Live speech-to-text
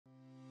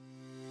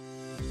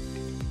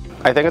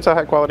I think it's a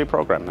high-quality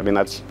program. I mean,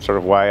 that's sort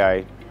of why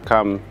I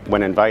come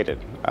when invited.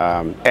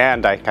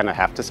 And I kind of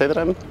have to say that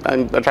I'm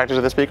attracted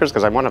to the speakers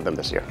because I'm one of them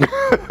this year.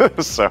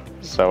 So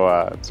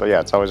yeah,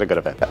 it's always a good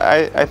event.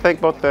 I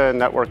think both the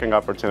networking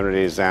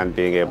opportunities and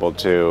being able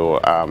to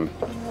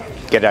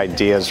get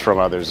ideas from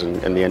others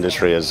in the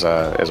industry is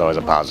always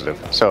a positive.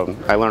 So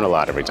I learn a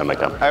lot every time I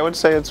come. I would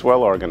say it's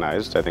well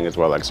organized. I think it's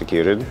well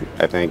executed.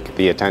 I think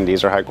the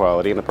attendees are high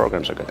quality and the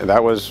programs are good.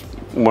 That was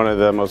one of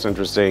the most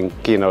interesting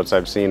keynotes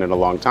I've seen in a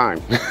long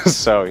time.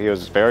 So he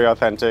was very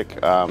authentic.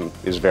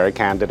 He was very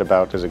candid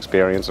about his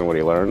experience and what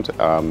he learned.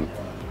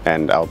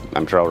 And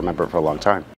I'm sure I'll remember it for a long time.